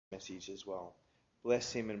message as well.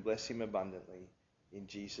 Bless him and bless him abundantly. In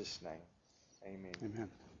Jesus' name, amen. Amen.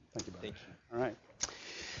 Thank you, brother. Thank you. All right.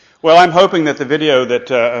 Well, I'm hoping that the video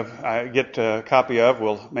that I get a copy of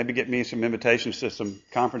will maybe get me some invitations to some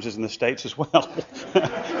conferences in the States as well.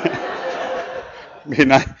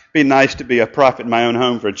 Be nice to be a prophet in my own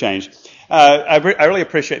home for a change. I really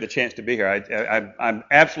appreciate the chance to be here. I'm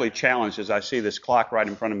absolutely challenged as I see this clock right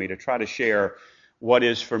in front of me to try to share what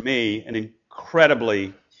is for me an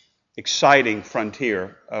incredibly exciting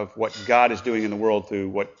frontier of what God is doing in the world through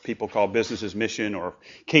what people call business as mission or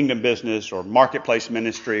kingdom business or marketplace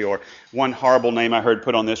ministry, or one horrible name I heard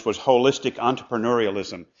put on this was holistic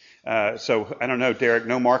entrepreneurialism. So I don't know, Derek,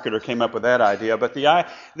 no marketer came up with that idea, but the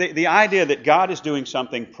idea that God is doing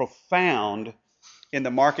something profound in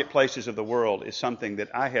the marketplaces of the world is something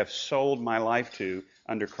that I have sold my life to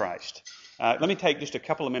under Christ. Let me take just a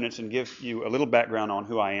couple of minutes and give you a little background on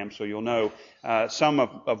who I am so you'll know some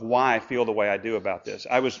of why I feel the way I do about this.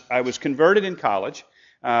 I was converted in college.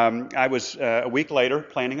 I was a week later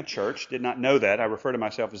planting a church. Did not know that. I refer to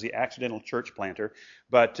myself as the accidental church planter.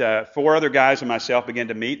 But 4 other guys and myself began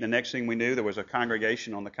to meet, and the next thing we knew, there was a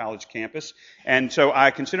congregation on the college campus. And so I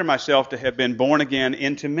consider myself to have been born again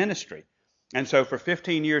into ministry. And so for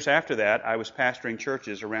 15 years after that, I was pastoring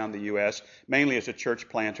churches around the U.S., mainly as a church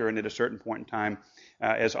planter, and at a certain point in time,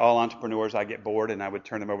 as all entrepreneurs, I get bored and I would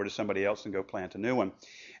turn them over to somebody else and go plant a new one.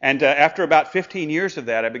 And after about 15 years of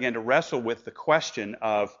that, I began to wrestle with the question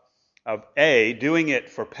of doing it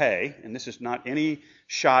for pay, and this is not any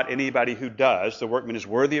shot at anybody who does. The workman is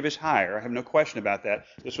worthy of his hire. I have no question about that.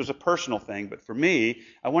 This was a personal thing, but for me,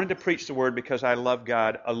 I wanted to preach the word because I love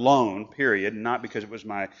God alone, period, not because it was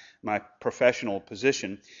my professional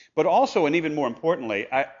position. But also, and even more importantly,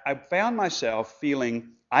 I found myself feeling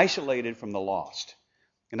isolated from the lost.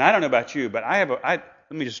 And I don't know about you, but let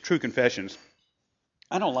me just true confessions.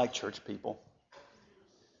 I don't like church people.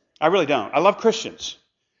 I really don't. I love Christians.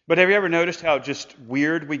 But have you ever noticed how just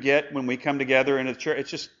weird we get when we come together in a church? It's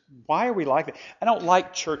just, why are we like that? I don't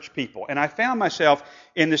like church people. And I found myself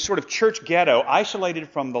in this sort of church ghetto, isolated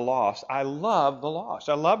from the lost. I love the lost.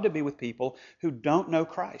 I love to be with people who don't know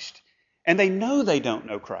Christ. And they know they don't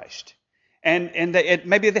know Christ. And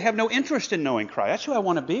maybe they have no interest in knowing Christ. That's who I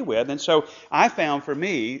want to be with. And so I found for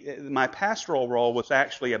me, my pastoral role was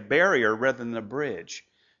actually a barrier rather than a bridge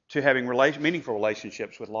to having meaningful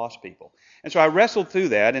relationships with lost people. And so I wrestled through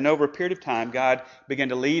that, and over a period of time, God began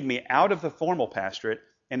to lead me out of the formal pastorate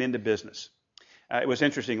and into business. It was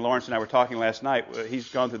interesting. Lawrence and I were talking last night. He's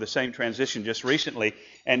gone through the same transition just recently,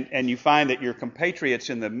 and you find that your compatriots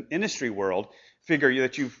in the ministry world figure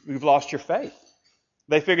that you've lost your faith.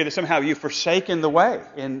 They figure that somehow you've forsaken the way.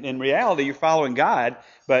 In reality, you're following God,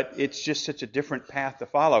 but it's just such a different path to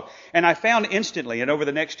follow. And I found instantly, and over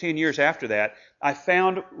the next 10 years after that, I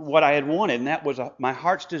found what I had wanted, and that was my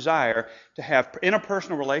heart's desire to have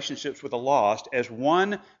interpersonal relationships with the lost as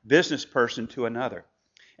one business person to another.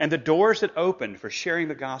 And the doors that opened for sharing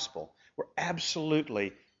the gospel were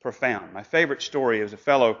absolutely profound. My favorite story is a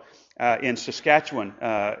fellow in Saskatchewan,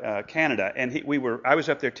 Canada, and I was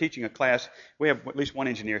up there teaching a class. We have at least one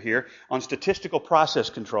engineer here on statistical process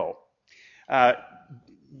control.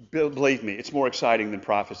 Believe me, it's more exciting than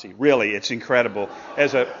prophecy. Really, it's incredible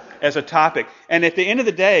as a topic. And at the end of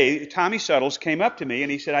the day, Tommy Suttles came up to me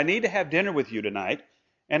and he said, "I need to have dinner with you tonight."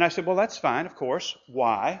 And I said, "Well, that's fine, of course.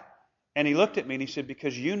 Why?" And he looked at me and he said,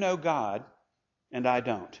 "Because you know God and I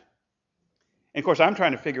don't." And of course, I'm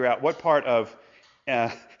trying to figure out what part of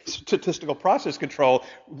statistical process control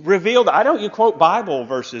revealed. I don't quote Bible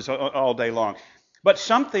verses all day long, but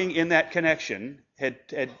something in that connection had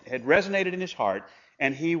resonated in his heart,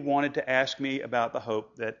 and he wanted to ask me about the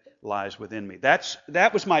hope that lies within me.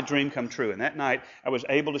 That was my dream come true. And that night, I was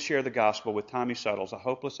able to share the gospel with Tommy Suttles, a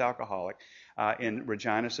hopeless alcoholic in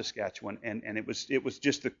Regina, Saskatchewan, and it was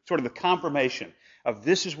just the sort of the confirmation of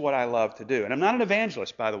this is what I love to do. And I'm not an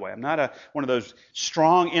evangelist, by the way. I'm not one of those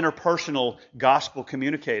strong interpersonal gospel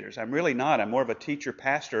communicators. I'm really not. I'm more of a teacher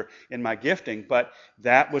pastor in my gifting, but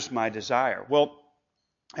that was my desire. Well,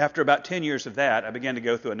 after about 10 years of that, I began to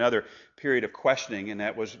go through another period of questioning, and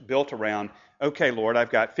that was built around, okay, Lord,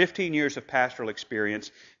 I've got 15 years of pastoral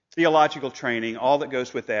experience, theological training, all that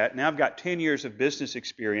goes with that. Now I've got 10 years of business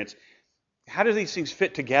experience. How do these things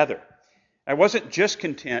fit together? I wasn't just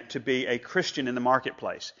content to be a Christian in the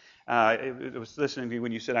marketplace. I was listening to you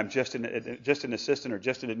when you said I'm just an assistant or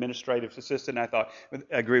just an administrative assistant. I thought, I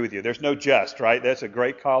agree with you. There's no just, right? That's a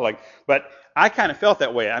great calling. But I kind of felt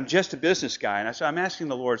that way. I'm just a business guy. And so I'm asking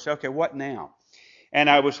the Lord, okay, what now? And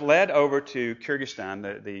I was led over to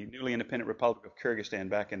Kyrgyzstan, the newly independent Republic of Kyrgyzstan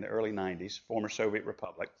back in the early 90s, former Soviet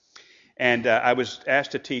republic. And I was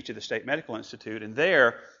asked to teach at the State Medical Institute, and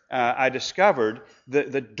there I discovered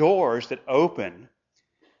the doors that open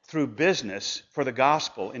through business for the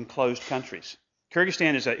gospel in closed countries.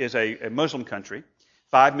 Kyrgyzstan is a Muslim country,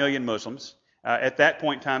 5 million Muslims. At that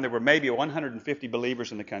point in time, there were maybe 150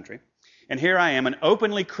 believers in the country. And here I am, an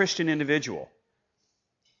openly Christian individual.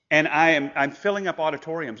 And I'm filling up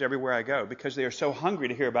auditoriums everywhere I go because they are so hungry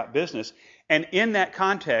to hear about business. And in that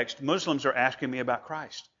context, Muslims are asking me about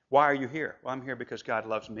Christ. Why are you here? Well, I'm here because God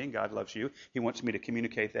loves me and God loves you. He wants me to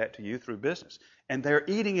communicate that to you through business. And they're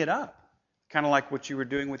eating it up. Kind of like what you were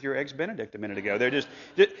doing with your Eggs Benedict a minute ago.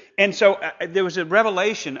 And so there was a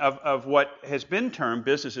revelation of what has been termed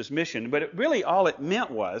business as mission, but really all it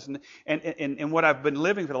meant was, and what I've been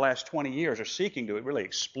living for the last 20 years, or seeking to really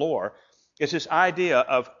explore, is this idea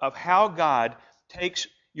of how God takes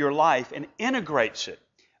your life and integrates it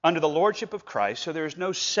under the lordship of Christ. So there's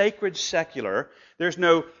no sacred secular, there's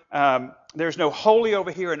no holy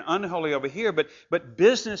over here and unholy over here, but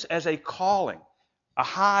business as a calling. A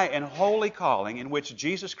high and holy calling in which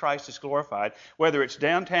Jesus Christ is glorified, whether it's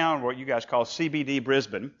downtown or what you guys call CBD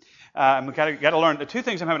Brisbane. I've got to learn the two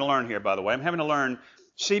things I'm having to learn here, by the way. I'm having to learn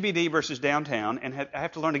CBD versus downtown, and I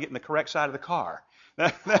have to learn to get in the correct side of the car.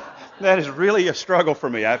 That is really a struggle for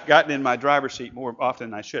me. I've gotten in my driver's seat more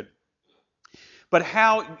often than I should. But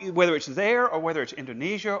how, whether it's there or whether it's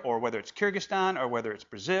Indonesia or whether it's Kyrgyzstan or whether it's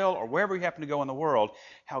Brazil or wherever you happen to go in the world,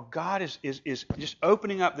 how God is just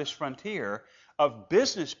opening up this frontier of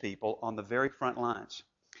business people on the very front lines.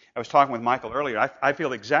 I was talking with Michael earlier. I feel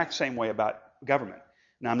the exact same way about government.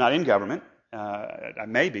 Now, I'm not in government. I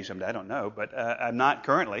may be someday, I don't know, but I'm not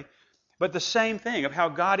currently. But the same thing of how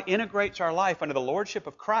God integrates our life under the lordship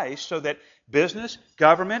of Christ so that business,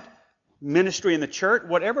 government, ministry in the church,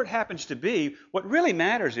 whatever it happens to be, what really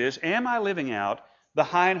matters is, am I living out the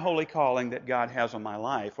high and holy calling that God has on my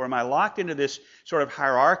life? Or am I locked into this sort of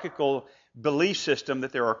hierarchical belief system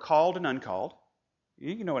that there are called and uncalled?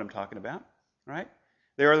 You know what I'm talking about, right?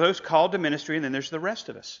 There are those called to ministry, and then there's the rest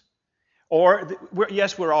of us. Or,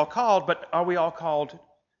 yes, we're all called, but are we all called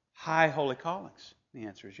high holy callings? The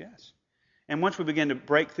answer is yes. And once we begin to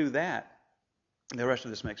break through that, the rest of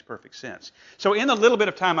this makes perfect sense. So in the little bit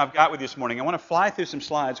of time I've got with you this morning, I want to fly through some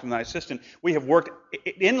slides from my assistant. We have worked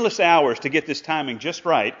endless hours to get this timing just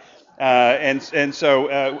right. And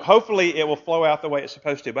so hopefully it will flow out the way it's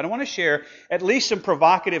supposed to. But I want to share at least some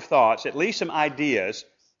provocative thoughts, at least some ideas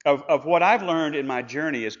of what I've learned in my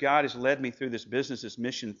journey as God has led me through this business as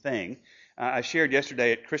mission thing. I shared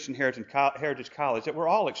yesterday at Christian Heritage College that we're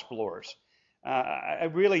all explorers.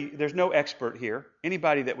 There's no expert here.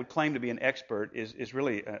 Anybody that would claim to be an expert is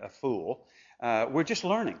really a fool. We're just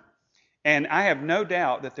learning. And I have no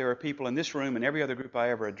doubt that there are people in this room and every other group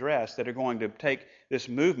I ever address that are going to take this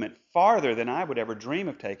movement farther than I would ever dream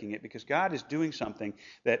of taking it, because God is doing something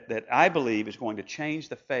that I believe is going to change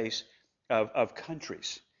the face of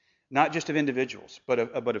countries, not just of individuals, but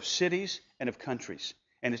of cities and of countries.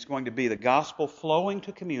 And it's going to be the gospel flowing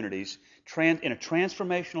to communities in a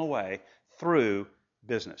transformational way through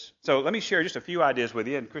business. So let me share just a few ideas with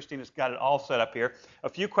you, and Christina's got it all set up here. A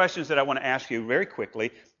few questions that I want to ask you very quickly.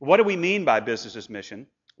 What do we mean by business as mission?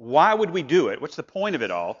 Why would we do it? What's the point of it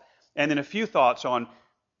all? And then a few thoughts on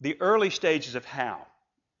the early stages of how.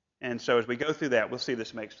 And so as we go through that, we'll see if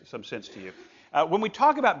this makes some sense to you. When we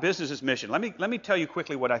talk about business as mission, let me tell you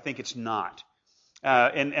quickly what I think it's not.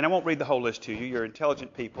 And I won't read the whole list to you. You're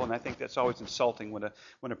intelligent people, and I think that's always insulting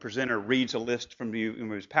when a presenter reads a list from you in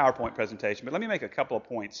his PowerPoint presentation. But let me make a couple of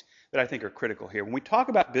points that I think are critical here. When we talk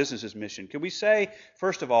about business as mission, could we say,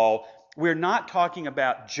 first of all, we're not talking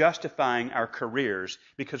about justifying our careers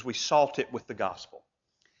because we salt it with the gospel.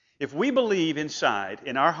 If we believe inside,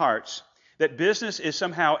 in our hearts, that business is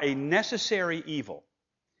somehow a necessary evil,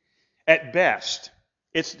 at best,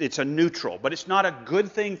 it's a neutral, but it's not a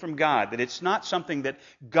good thing from God, that it's not something that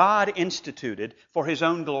God instituted for His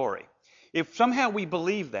own glory. If somehow we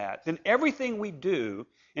believe that, then everything we do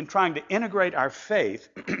in trying to integrate our faith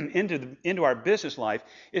into our business life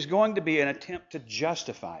is going to be an attempt to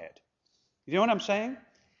justify it. You know what I'm saying?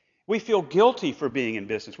 We feel guilty for being in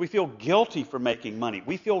business. We feel guilty for making money.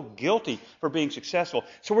 We feel guilty for being successful,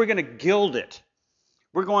 so we're going to gild it.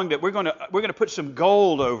 We're going to put some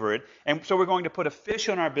gold over it, and so we're going to put a fish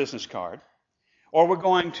on our business card, or we're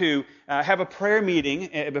going to have a prayer meeting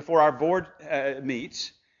before our board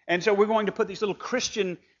meets, and so we're going to put these little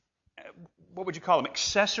Christian, what would you call them,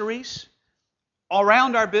 accessories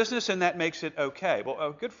around our business, and that makes it okay. Well,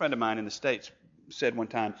 a good friend of mine in the States said one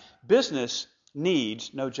time, business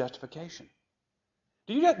needs no justification.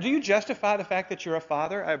 Do you justify the fact that you're a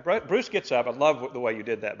father? Bruce gets up. I love the way you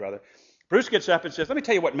did that, brother. Bruce gets up and says, let me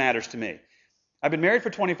tell you what matters to me. I've been married for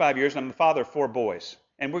 25 years, and I'm the father of 4 boys.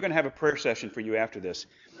 And we're going to have a prayer session for you after this.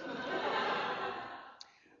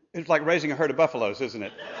 It's like raising a herd of buffaloes, isn't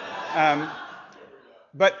it?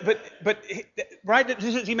 But right?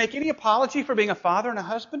 Does he make any apology for being a father and a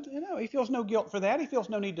husband? No, he feels no guilt for that. He feels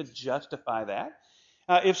no need to justify that.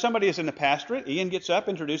 If somebody is in the pastorate, Ian gets up,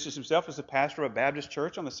 introduces himself as the pastor of a Baptist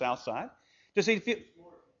church on the south side. Does he feel...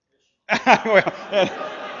 well,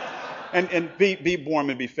 and be warm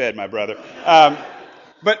and be fed, my brother.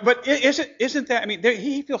 But isn't that? I mean,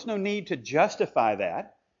 he feels no need to justify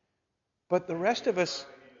that. But the rest of us...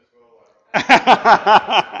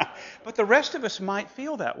 But the rest of us might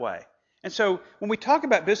feel that way. And so when we talk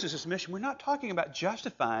about business as mission, we're not talking about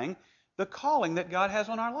justifying the calling that God has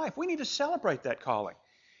on our life. We need to celebrate that calling.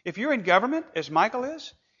 If you're in government, as Michael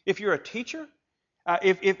is, if you're a teacher,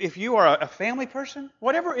 if you are a family person,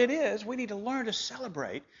 whatever it is, we need to learn to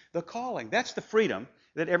celebrate the calling. That's the freedom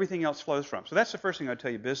that everything else flows from. So that's the first thing I'll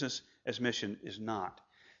tell you business as mission is not.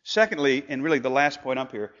 Secondly, and really the last point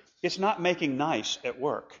up here, it's not making nice at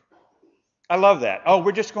work. I love that. Oh,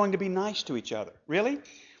 we're just going to be nice to each other. Really?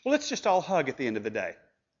 Well, let's just all hug at the end of the day.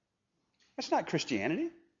 That's not Christianity.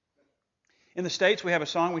 In the States, we have a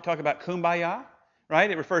song, we talk about kumbaya,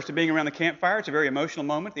 right? It refers to being around the campfire. It's a very emotional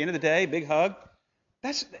moment. At the end of the day, big hug.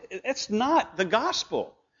 That's not the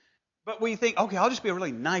gospel. But we think, okay, I'll just be a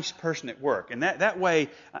really nice person at work. And that way,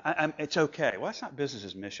 it's okay. Well, that's not business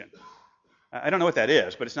as mission. I don't know what that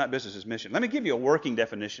is, but it's not business as mission. Let me give you a working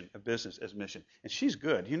definition of business as mission. And she's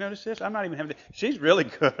good. You notice this? I'm not even having to... She's really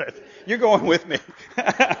good. You're going with me.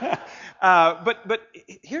 But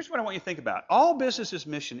here's what I want you to think about. All business as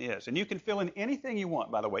mission is, and you can fill in anything you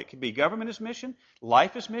want, by the way. It could be government as mission,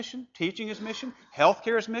 life as mission, teaching as mission,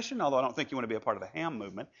 healthcare as mission, although I don't think you want to be a part of the ham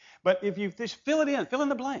movement. But if you just fill in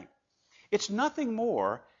the blank. It's nothing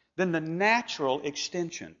more than the natural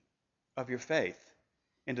extension of your faith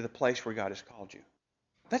into the place where God has called you.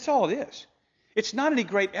 That's all it is. It's not any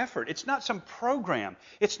great effort. It's not some program.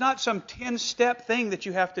 It's not some 10-step thing that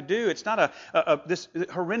you have to do. It's not this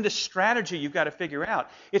horrendous strategy you've got to figure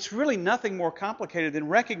out. It's really nothing more complicated than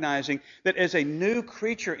recognizing that as a new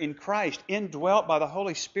creature in Christ, indwelt by the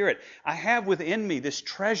Holy Spirit, I have within me this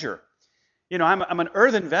treasure. You know, I'm an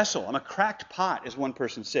earthen vessel. I'm a cracked pot, as one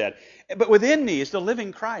person said. But within me is the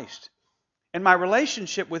living Christ. And my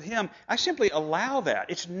relationship with Him, I simply allow that.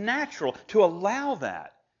 It's natural to allow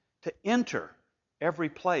that to enter every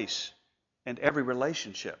place and every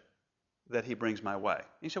relationship that He brings my way.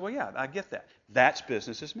 You say, well, yeah, I get that. That's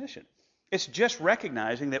business as mission. It's just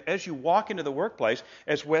recognizing that as you walk into the workplace,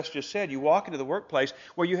 as Wes just said, you walk into the workplace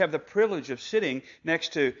where you have the privilege of sitting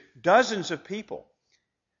next to dozens of people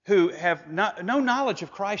who have no knowledge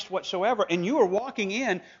of Christ whatsoever, and you are walking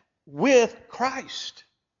in with Christ.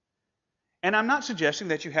 And I'm not suggesting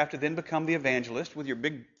that you have to then become the evangelist with your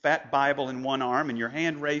big fat Bible in one arm and your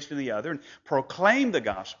hand raised in the other and proclaim the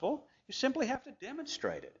gospel. You simply have to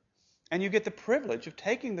demonstrate it. And you get the privilege of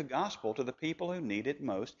taking the gospel to the people who need it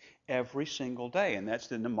most every single day. And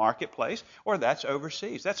that's in the marketplace or that's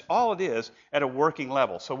overseas. That's all it is at a working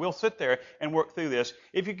level. So we'll sit there and work through this.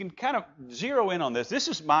 If you can kind of zero in on this, this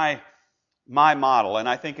is my model. And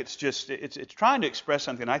I think it's trying to express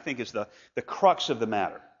something I think is the crux of the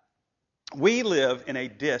matter. We live in a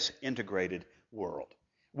disintegrated world.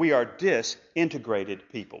 We are disintegrated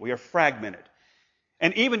people. We are fragmented.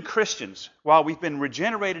 And even Christians, while we've been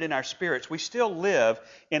regenerated in our spirits, we still live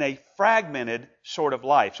in a fragmented sort of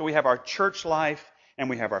life. So we have our church life, and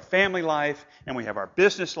we have our family life, and we have our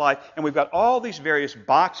business life, and we've got all these various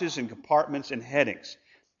boxes and compartments and headings.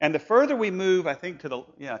 And the further we move, I think, to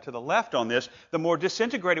the left on this, the more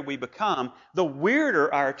disintegrated we become, the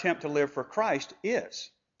weirder our attempt to live for Christ is.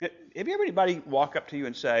 Have you ever anybody walk up to you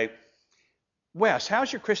and say, Wes,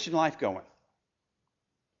 how's your Christian life going?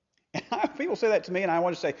 And people say that to me, and I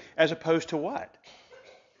want to say, as opposed to what?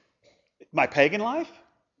 My pagan life?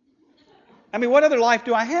 I mean, what other life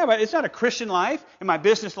do I have? It's not a Christian life and my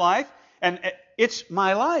business life, and it's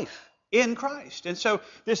my life in Christ. And so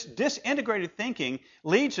this disintegrated thinking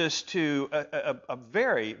leads us to a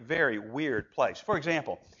very, very weird place. For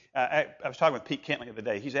example, I was talking with Pete Kentley the other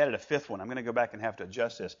day. He's added a fifth one. I'm going to go back and have to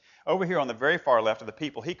adjust this. Over here on the very far left are the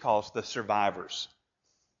people he calls the survivors.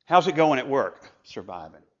 How's it going at work?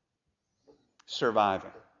 Surviving.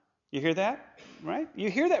 You hear that? Right? You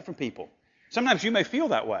hear that from people. Sometimes you may feel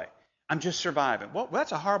that way. I'm just surviving. Well,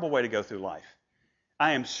 that's a horrible way to go through life.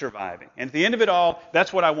 I am surviving. And at the end of it all,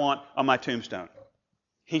 that's what I want on my tombstone.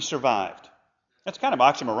 He survived. That's kind of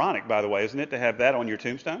oxymoronic, by the way, isn't it, to have that on your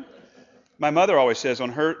tombstone? My mother always says on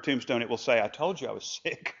her tombstone it will say, I told you I was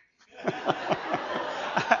sick.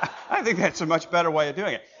 I I think that's a much better way of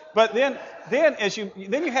doing it. But then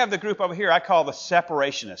you have the group over here I call the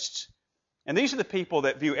separationists. And these are the people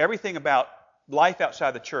that view everything about life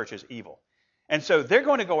outside the church as evil. And so they're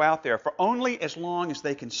going to go out there for only as long as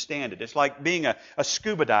they can stand it. It's like being a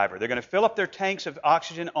scuba diver. They're going to fill up their tanks of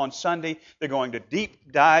oxygen on Sunday. They're going to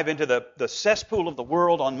deep dive into the cesspool of the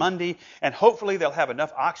world on Monday. And hopefully they'll have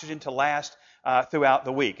enough oxygen to last throughout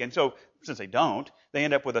the week. And so since they don't, they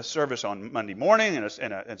end up with a service on Monday morning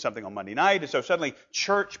and something on Monday night. And so suddenly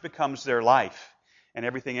church becomes their life and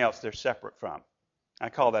everything else they're separate from. I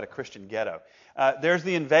call that a Christian ghetto. There's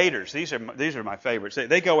the invaders. These are my favorites.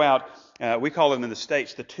 They go out, we call them in the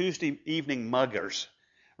States, the Tuesday evening muggers,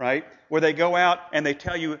 right? Where they go out and they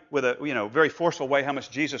tell you with a very forceful way how much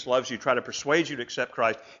Jesus loves you, try to persuade you to accept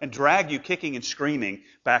Christ, and drag you kicking and screaming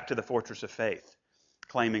back to the fortress of faith,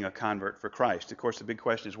 claiming a convert for Christ. Of course, the big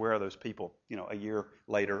question is, where are those people, a year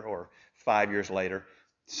later or 5 years later?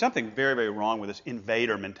 Something very, very wrong with this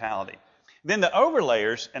invader mentality. Then the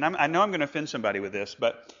overlayers, and I know I'm going to offend somebody with this,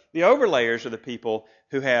 but the overlayers are the people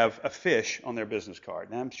who have a fish on their business card.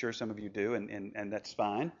 Now, I'm sure some of you do, and that's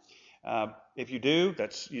fine. If you do,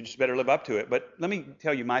 you just better live up to it. But let me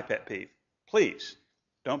tell you my pet peeve. Please,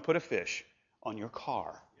 don't put a fish on your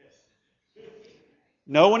car.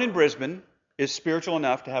 No one in Brisbane is spiritual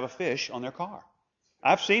enough to have a fish on their car.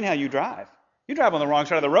 I've seen how you drive. You drive on the wrong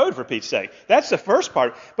side of the road, for Pete's sake. That's the first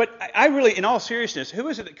part. But I really, in all seriousness, who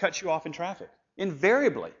is it that cuts you off in traffic?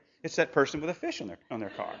 Invariably, it's that person with a fish on their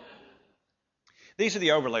car. These are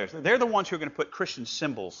the overlayers. They're the ones who are going to put Christian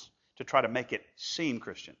symbols to try to make it seem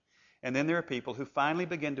Christian. And then there are people who finally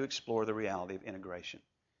begin to explore the reality of integration.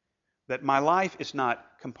 That my life is not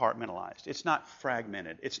compartmentalized. It's not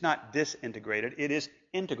fragmented. It's not disintegrated. It is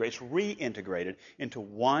integrated. It's reintegrated into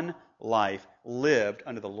one life lived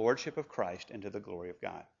under the lordship of Christ and to the glory of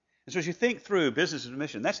God. And so as you think through business and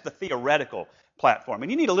mission, that's the theoretical platform.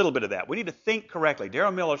 And you need a little bit of that. We need to think correctly.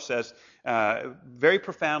 Darrell Miller says very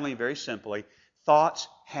profoundly, very simply, thoughts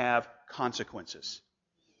have consequences.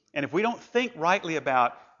 And if we don't think rightly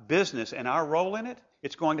about business and our role in it,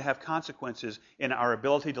 it's going to have consequences in our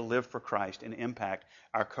ability to live for Christ and impact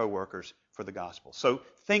our coworkers for the gospel. So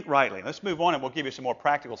think rightly. Let's move on and we'll give you some more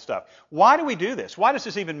practical stuff. Why do we do this? Why does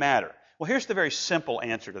this even matter? Well, here's the very simple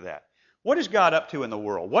answer to that. What is God up to in the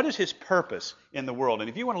world? What is His purpose in the world? And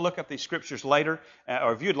if you want to look up these scriptures later,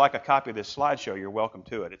 or if you'd like a copy of this slideshow, you're welcome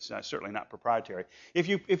to it. It's certainly not proprietary. If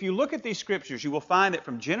you look at these scriptures, you will find that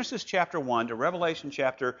from Genesis chapter 1 to Revelation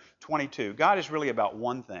chapter 22, God is really about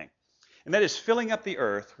one thing. And that is filling up the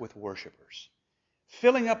earth with worshipers.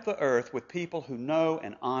 Filling up the earth with people who know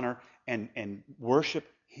and honor and worship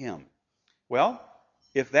Him. Well,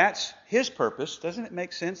 if that's His purpose, doesn't it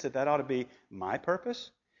make sense that ought to be my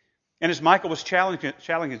purpose? And as Michael was challenging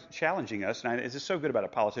us, and it's just so good about a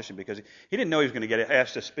politician because he didn't know he was going to get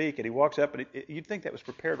asked to speak, and he walks up, and you'd think that was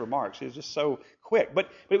prepared remarks. It was just so quick.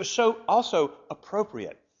 But it was so also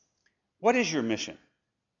appropriate. What is your mission?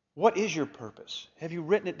 What is your purpose? Have you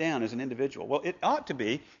written it down as an individual? Well, it ought to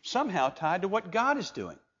be somehow tied to what God is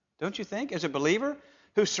doing. Don't you think? As a believer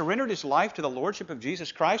who surrendered his life to the lordship of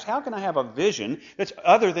Jesus Christ, how can I have a vision that's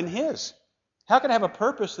other than His? How can I have a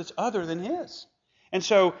purpose that's other than His? And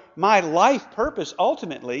so my life purpose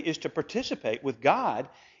ultimately is to participate with God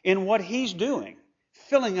in what He's doing,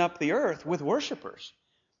 filling up the earth with worshipers.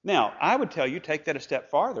 Now, I would tell you, take that a step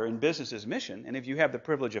farther in business as mission, and if you have the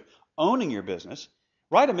privilege of owning your business,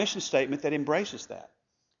 write a mission statement that embraces that.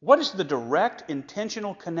 What is the direct,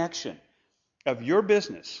 intentional connection of your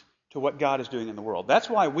business to what God is doing in the world? That's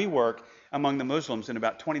why we work among the Muslims in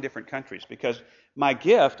about 20 different countries, because my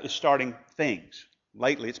gift is starting things.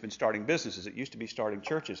 Lately, it's been starting businesses. It used to be starting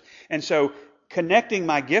churches. And so connecting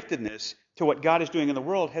my giftedness to what God is doing in the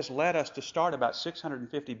world has led us to start about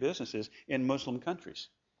 650 businesses in Muslim countries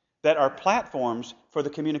that are platforms for the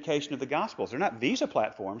communication of the Gospels. They're not visa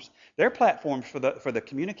platforms. They're platforms for the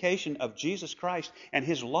communication of Jesus Christ and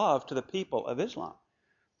His love to the people of Islam.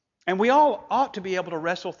 And we all ought to be able to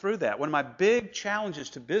wrestle through that. One of my big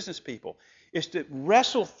challenges to business people is to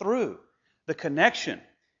wrestle through the connection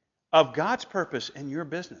of God's purpose in your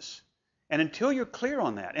business. And until you're clear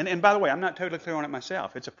on that, and by the way, I'm not totally clear on it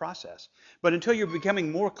myself. It's a process. But until you're becoming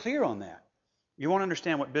more clear on that, you won't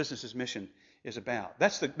understand what business's mission is about.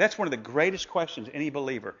 That's one of the greatest questions any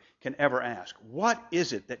believer can ever ask. What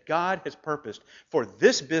is it that God has purposed for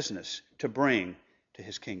this business to bring to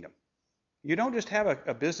His kingdom? You don't just have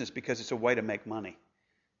a business because it's a way to make money.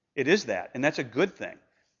 It is that, and that's a good thing.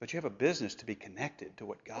 But you have a business to be connected to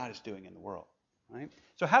what God is doing in the world. Right?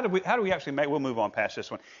 So how do we actually make, we'll move on past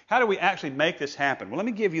this one. How do we actually make this happen? Well, let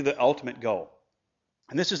me give you the ultimate goal.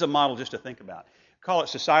 And this is a model just to think about. call it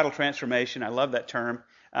societal transformation. I love that term.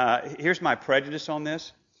 Here's my prejudice on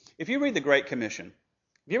this. If you read the Great Commission,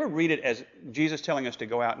 if you ever read it as Jesus telling us to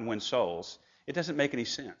go out and win souls, it doesn't make any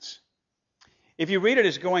sense. If you read it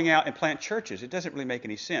as going out and plant churches, it doesn't really make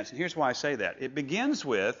any sense. And here's why I say that. It begins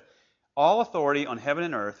with, all authority on heaven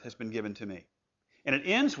and earth has been given to me. And it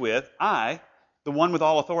ends with, I, the one with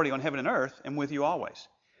all authority on heaven and earth, am with you always.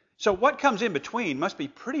 So what comes in between must be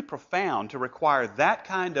pretty profound to require that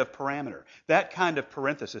kind of parameter, that kind of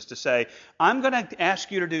parenthesis to say, I'm going to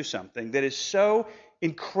ask you to do something that is so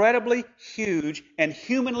incredibly huge and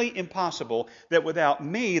humanly impossible that without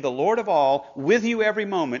me, the Lord of all, with you every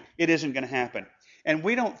moment, it isn't going to happen. And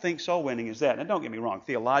we don't think soul winning is that. Now, don't get me wrong.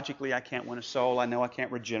 Theologically, I can't win a soul. I know I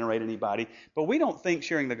can't regenerate anybody. But we don't think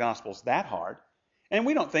sharing the gospel is that hard. And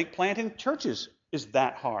we don't think planting churches is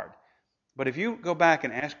that hard. But if you go back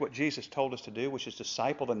and ask what Jesus told us to do, which is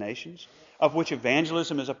disciple the nations, of which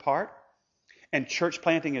evangelism is a part, and church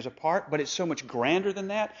planting is a part, but it's so much grander than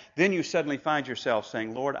that, then you suddenly find yourself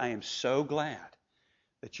saying, Lord, I am so glad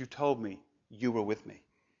that you told me you were with me,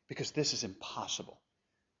 because this is impossible,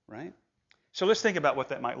 right? So let's think about what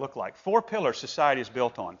that might look like. 4 pillars society is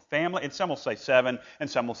built on. Family, and some will say 7, and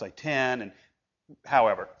some will say 10, and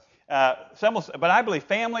however. But I believe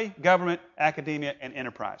family, government, academia, and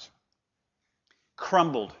enterprise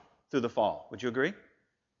crumbled through the fall. Would you agree?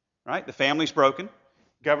 Right? The family's broken,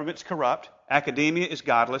 government's corrupt, academia is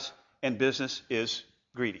godless, and business is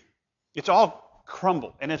greedy. It's all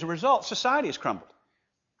crumbled. And as a result, society has crumbled.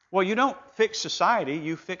 Well, you don't fix society,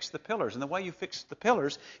 you fix the pillars. And the way you fix the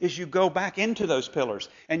pillars is you go back into those pillars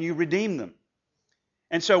and you redeem them.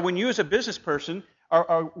 And so when you as a business person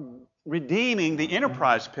are redeeming the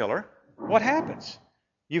enterprise pillar, what happens?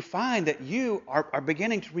 You find that you are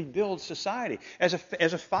beginning to rebuild society. As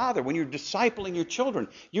a father, when you're discipling your children,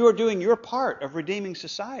 you are doing your part of redeeming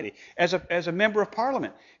society. As a member of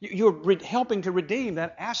parliament, you're helping to redeem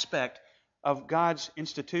that aspect of God's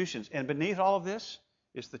institutions. And beneath all of this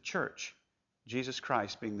is the church, Jesus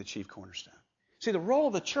Christ being the chief cornerstone. See, the role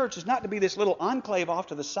of the church is not to be this little enclave off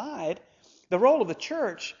to the side. The role of the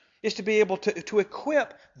church is to be able to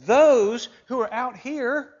equip those who are out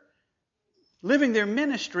here living their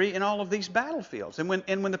ministry in all of these battlefields. And when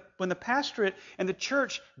the pastorate and the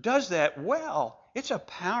church does that well, it's a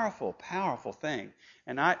powerful, powerful thing.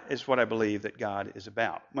 And that is what I believe that God is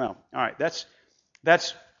about. Well, all right, that's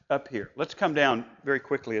up here. Let's come down very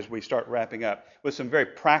quickly as we start wrapping up with some very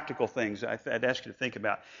practical things I'd ask you to think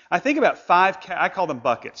about. I think about 5, I call them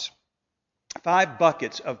buckets. 5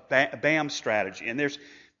 buckets of BAM strategy. And this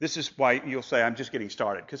is why you'll say I'm just getting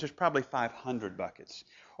started, because there's probably 500 buckets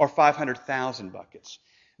or 500,000 buckets.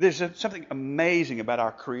 There's something amazing about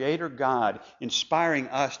our Creator God inspiring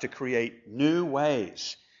us to create new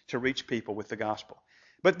ways to reach people with the gospel.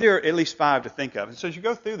 But there are at least 5 to think of. And so as you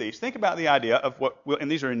go through these, think about the idea of and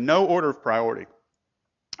these are in no order of priority.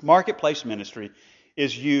 Marketplace ministry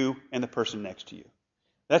is you and the person next to you.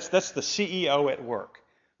 That's the CEO at work.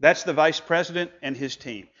 That's the vice president and his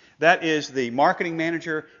team. That is the marketing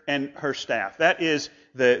manager and her staff. That is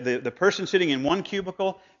the person sitting in one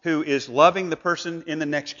cubicle who is loving the person in the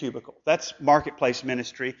next cubicle. That's marketplace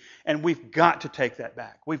ministry, and we've got to take that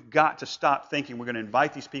back. We've got to stop thinking we're going to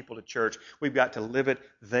invite these people to church. We've got to live it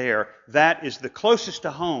there. That is the closest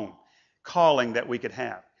to home calling that we could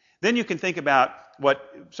have. Then you can think about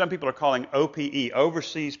what some people are calling OPE,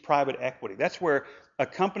 overseas private equity. That's where a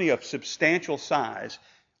company of substantial size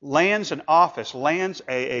lands an office, lands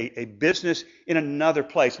a business in another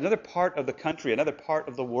place, another part of the country, another part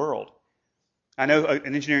of the world. I know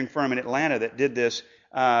an engineering firm in Atlanta that did this,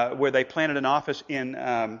 where they planted an office in,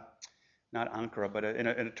 not Ankara, but in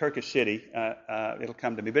a Turkish city. It'll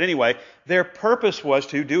come to me. But anyway, their purpose was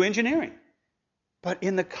to do engineering. But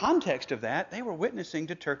in the context of that, they were witnessing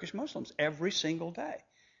to Turkish Muslims every single day.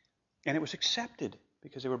 And it was accepted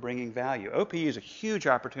because they were bringing value. OPE is a huge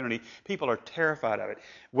opportunity. People are terrified of it.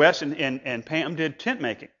 Wes and Pam did tent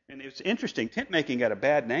making. And it's interesting. Tent making got a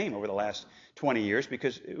bad name over the last 20 years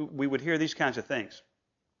because we would hear these kinds of things.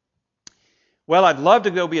 Well, I'd love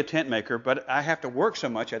to go be a tent maker, but I have to work so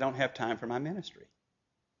much I don't have time for my ministry.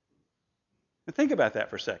 Now think about that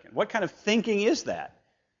for a second. What kind of thinking is that?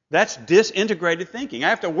 That's disintegrated thinking. I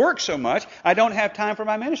have to work so much I don't have time for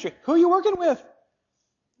my ministry. Who are you working with?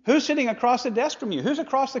 Who's sitting across the desk from you? Who's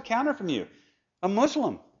across the counter from you? A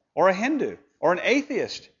Muslim or a Hindu or an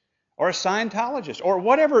atheist or a Scientologist or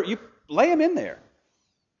whatever. You lay them in there.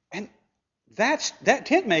 And that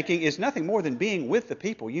tent making is nothing more than being with the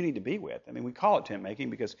people you need to be with. I mean, we call it tent making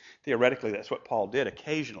because theoretically that's what Paul did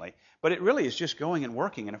occasionally. But it really is just going and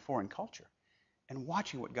working in a foreign culture. and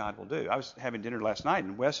watching what God will do. I was having dinner last night,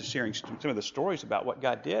 and Wes is sharing some of the stories about what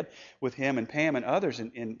God did with him and Pam and others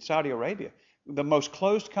in Saudi Arabia, the most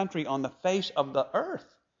closed country on the face of the earth.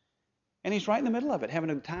 And he's right in the middle of it,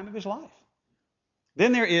 having the time of his life.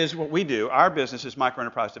 Then there is what we do. Our business is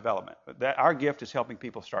microenterprise development. Our gift is helping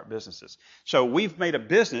people start businesses. So we've made a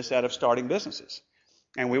business out of starting businesses.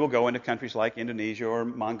 And we will go into countries like Indonesia or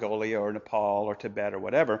Mongolia or Nepal or Tibet or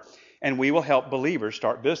whatever, and we will help believers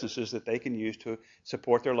start businesses that they can use to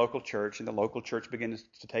support their local church, and the local church begins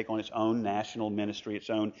to take on its own national ministry, its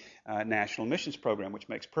own national missions program, which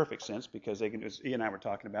makes perfect sense because they can, as Ian and I were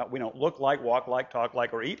talking about, we don't look like, walk like, talk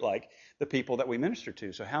like, or eat like the people that we minister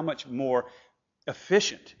to. So how much more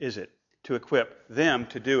efficient is it to equip them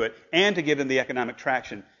to do it and to give them the economic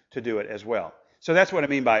traction to do it as well? So that's what I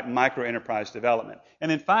mean by micro-enterprise development. And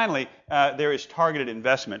then finally, there is targeted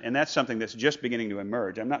investment, and that's something that's just beginning to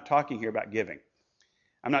emerge. I'm not talking here about giving.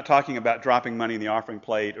 I'm not talking about dropping money in the offering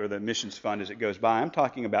plate or the missions fund as it goes by. I'm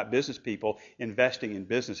talking about business people investing in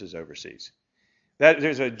businesses overseas.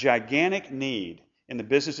 There's a gigantic need in the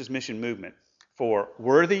business mission movement for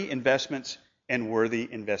worthy investments and worthy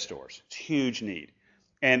investors. It's a huge need.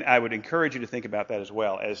 And I would encourage you to think about that as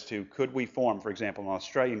well as to could we form, for example, an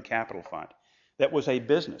Australian capital fund that was a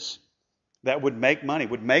business that would make money,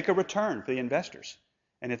 would make a return for the investors,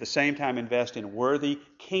 and at the same time invest in worthy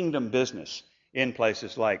kingdom business in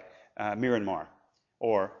places like Myanmar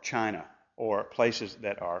or China or places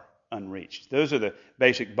that are unreached. Those are the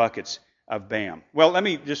basic buckets of BAM. Well, let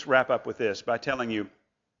me just wrap up with this by telling you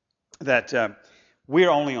that we're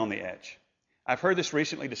only on the edge. I've heard this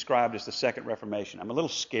recently described as the Second Reformation. I'm a little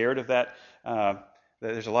scared of that.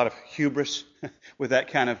 There's a lot of hubris with that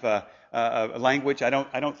kind of language. I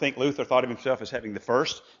don't think Luther thought of himself as having the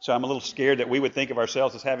first, so I'm a little scared that we would think of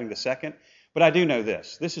ourselves as having the second. But I do know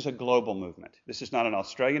this. This is a global movement. This is not an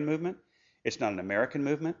Australian movement. It's not an American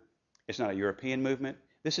movement. It's not a European movement.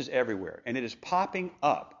 This is everywhere, and it is popping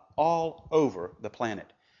up all over the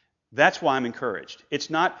planet. That's why I'm encouraged. It's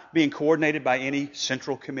not being coordinated by any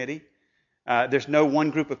central committee. There's no one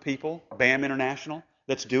group of people, BAM International,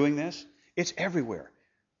 that's doing this. It's everywhere.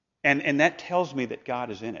 And that tells me that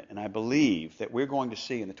God is in it. And I believe that we're going to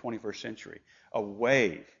see in the 21st century a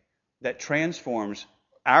wave that transforms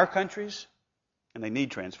our countries, and they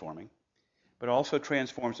need transforming, but also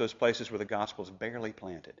transforms those places where the gospel is barely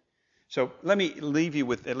planted. So let me leave you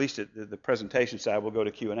with, at least at the presentation side, we'll go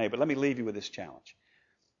to Q&A, but let me leave you with this challenge.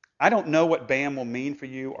 I don't know what BAM will mean for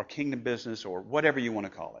you or kingdom business or whatever you want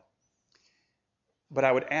to call it. But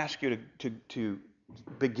I would ask you to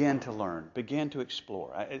begin to learn, begin to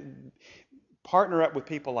explore. Partner up with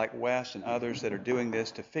people like Wes and others that are doing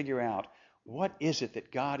this to figure out what is it that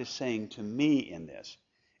God is saying to me in this.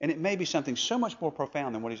 And it may be something so much more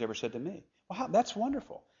profound than what he's ever said to me. Well, that's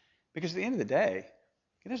wonderful. Because at the end of the day,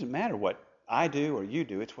 it doesn't matter what I do or you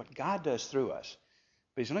do. It's what God does through us.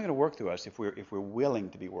 But he's only going to work through us if we're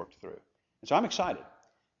willing to be worked through. And so I'm excited.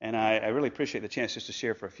 And I really appreciate the chance just to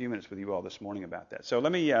share for a few minutes with you all this morning about that. So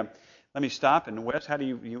let me stop. And Wes, how do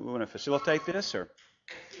you want to facilitate this? Or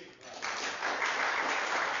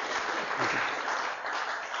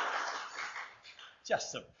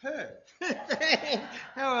just superb.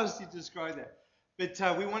 How else do you describe that?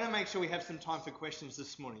 But we want to make sure we have some time for questions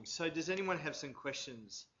this morning. So does anyone have some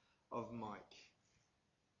questions of Mike?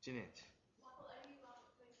 Jeanette.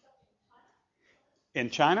 In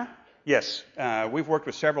China? Yes. We've worked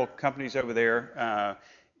with several companies over there.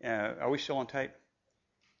 Are we still on tape?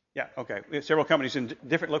 Yeah, okay. We have several companies in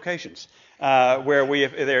different locations where we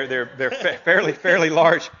have, they're fairly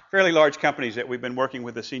large companies that we've been working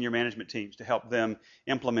with the senior management teams to help them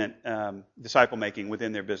implement disciple making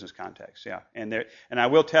within their business context. Yeah, and I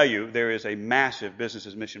will tell you there is a massive business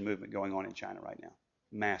as mission movement going on in China right now.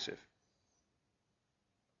 Massive.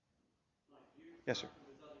 Yes, sir.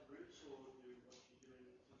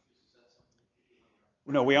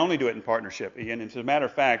 No, we only do it in partnership, Ian. And as a matter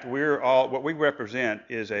of fact, what we represent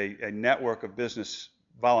is a network of business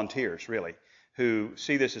volunteers, really, who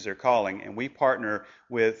see this as their calling. And we partner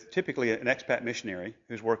with typically an expat missionary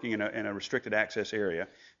who's working in a restricted access area,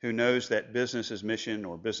 who knows that business as mission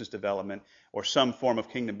or business development or some form of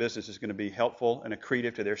kingdom business is going to be helpful and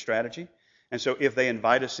accretive to their strategy. And so if they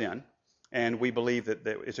invite us in, and we believe that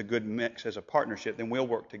it's a good mix as a partnership, then we'll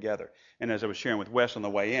work together. And as I was sharing with Wes on the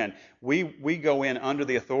way in, we go in under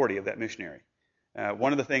the authority of that missionary.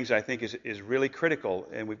 One of the things I think is really critical,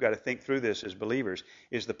 and we've got to think through this as believers,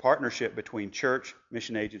 is the partnership between church,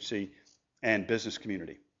 mission agency, and business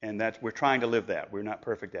community. And we're trying to live that. We're not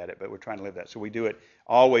perfect at it, but we're trying to live that. So we do it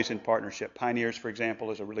always in partnership. Pioneers, for example,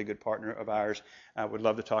 is a really good partner of ours. I would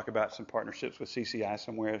love to talk about some partnerships with CCI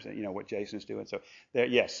somewhere, what Jason's doing. So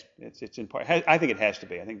yes, it's in part. I think it has to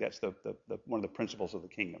be. I think that's the one of the principles of the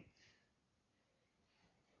kingdom.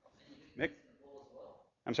 Mick?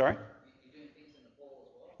 I'm sorry?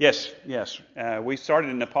 Yes. We started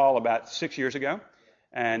in Nepal about 6 years ago,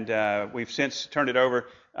 and we've since turned it over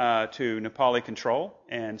to Nepali Control,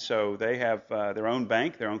 and so they have their own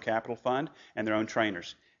bank, their own capital fund, and their own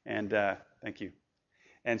trainers. And thank you.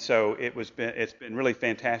 And so it's been really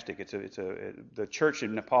fantastic. The church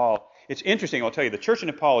in Nepal. It's interesting. I'll tell you, the church in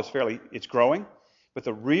Nepal it's growing, but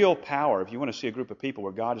the real power, if you want to see a group of people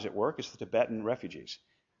where God is at work, is the Tibetan refugees.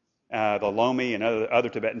 The Lomi and other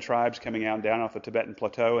Tibetan tribes coming down off the Tibetan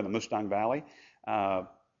Plateau and the Mustang Valley.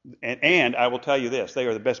 And I will tell you this, they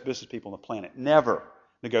are the best business people on the planet. Never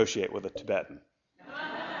negotiate with a Tibetan.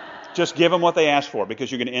 Just give them what they ask for,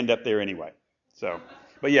 because you're going to end up there anyway. So,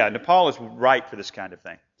 but yeah, Nepal is ripe for this kind of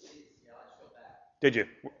thing. Did you?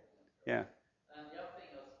 Yeah. The other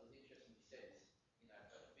thing that was interesting, you said is,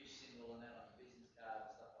 a fish symbol and that on your business card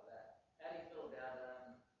and stuff like that. How do you feel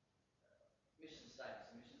about mission statements?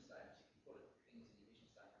 And mission statements, you can put things in your mission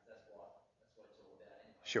statement, because that's what it's all about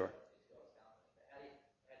anyway. Sure. How do you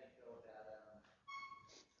feel about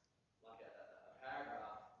like a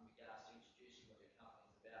paragraph in regards to introducing what your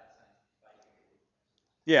company's about, saying it's basically?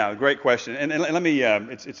 Yeah, great question. And let me.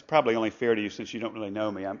 It's probably only fair to you, since you don't really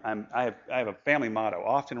know me. I have a family motto: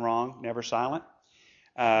 often wrong, never silent.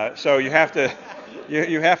 So you have to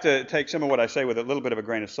you have to take some of what I say with a little bit of a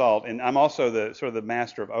grain of salt. And I'm also the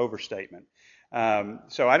master of overstatement.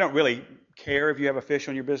 So I don't really care if you have a fish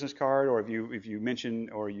on your business card, or if you mention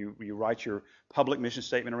or you write your public mission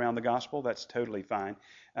statement around the gospel. That's totally fine.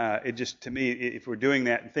 It just, to me, if we're doing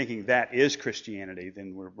that and thinking that is Christianity,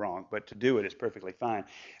 then we're wrong. But to do it is perfectly fine.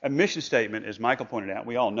 A mission statement, as Michael pointed out,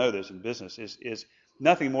 we all know this in business, is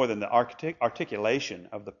nothing more than the articulation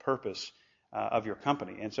of the purpose of your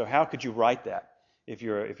company. And so how could you write that if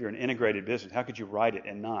you're an integrated business? How could you write it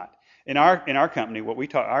and not? In our company,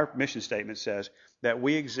 our mission statement says that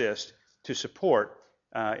we exist to support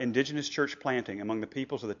indigenous church planting among the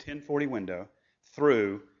peoples of the 1040 window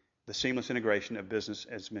through the seamless integration of business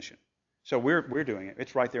as mission. So we're doing it.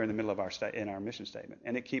 It's right there in the middle of our mission statement,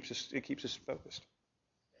 and it keeps us focused.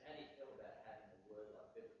 How do you feel about having the word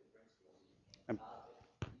like biblical principles in part of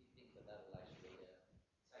it? Do you think that will actually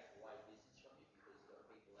take away business from you, because there are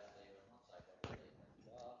people out there who are not so believe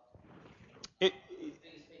that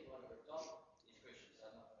things people want to adopt is Christian, so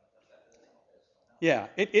I'm not going to touch that, but that's not personal.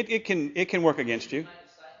 Yeah, it can work against you. Make a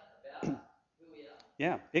statement about who we are.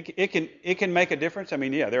 Yeah, it can make a difference. I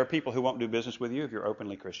mean, yeah, there are people who won't do business with you if you're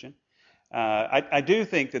openly Christian. I do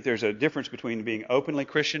think that there's a difference between being openly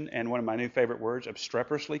Christian and one of my new favorite words,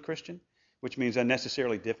 obstreperously Christian, which means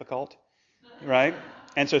unnecessarily difficult, right?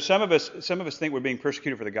 And so some of us think we're being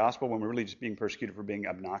persecuted for the gospel when we're really just being persecuted for being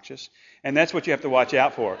obnoxious, and that's what you have to watch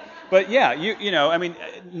out for. But yeah, I mean,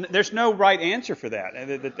 there's no right answer for that.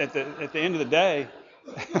 At the end of the day,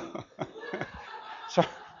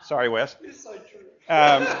 sorry, Wes. It's so true.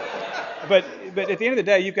 But at the end of the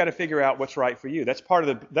day, you've got to figure out what's right for you. That's part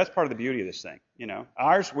of the beauty of this thing.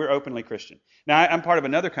 Ours, we're openly Christian. Now, I'm part of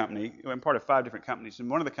another company. I'm part of 5 different companies. In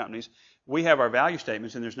one of the companies, we have our value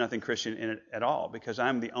statements, and there's nothing Christian in it at all, because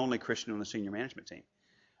I'm the only Christian on the senior management team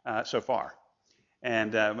so far.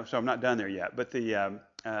 And so I'm not done there yet. But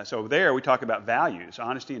so there we talk about values: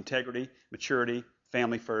 honesty, integrity, maturity,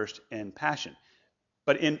 family first, and passion.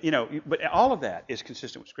 But but all of that is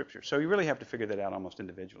consistent with Scripture. So you really have to figure that out almost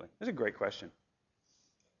individually. That's a great question.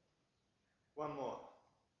 One more.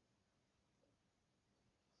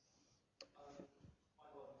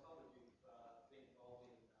 Michael, I'm told that you've been involved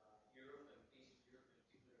in Europe and Eastern Europe, and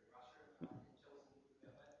particularly Russia. Can you tell us a little bit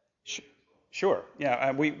about that? Sure.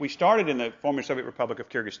 Yeah, we started in the former Soviet Republic of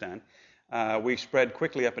Kyrgyzstan. We spread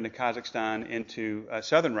quickly up into Kazakhstan, into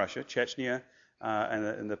southern Russia, Chechnya,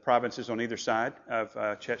 and the provinces on either side of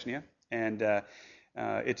Chechnya. And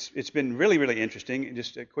it's been really, really interesting.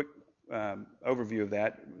 Just a quick overview of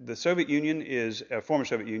that. The former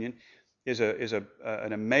Soviet Union is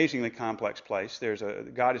an amazingly complex place.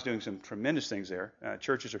 God is doing some tremendous things there.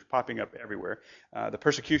 Churches are popping up everywhere. The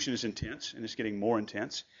persecution is intense, and it's getting more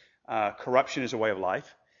intense. Corruption is a way of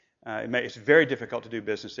life. It's very difficult to do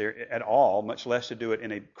business there at all, much less to do it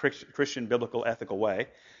in a Christian, biblical, ethical way.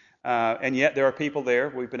 And yet there are people there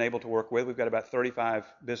we've been able to work with. We've got about 35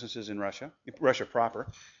 businesses in Russia proper,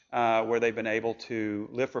 where they've been able to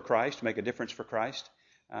live for Christ, make a difference for Christ.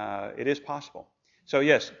 It is possible. So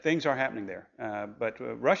yes, things are happening there. But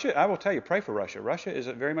Russia, I will tell you, pray for Russia. Russia is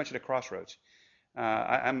very much at a crossroads.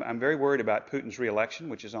 I'm very worried about Putin's reelection,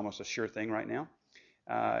 which is almost a sure thing right now.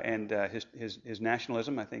 And his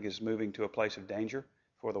nationalism, I think, is moving to a place of danger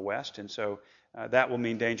for the West. And so that will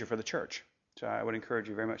mean danger for the church. So I would encourage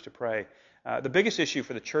you very much to pray. The biggest issue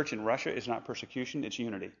for the church in Russia is not persecution, it's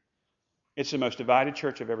unity. It's the most divided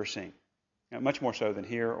church I've ever seen, much more so than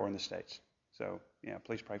here or in the States. So, yeah,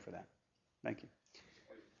 please pray for that. Thank you.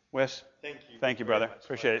 Wes? Thank you. Thank you, brother.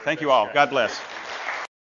 Appreciate it. Thank you all. God bless.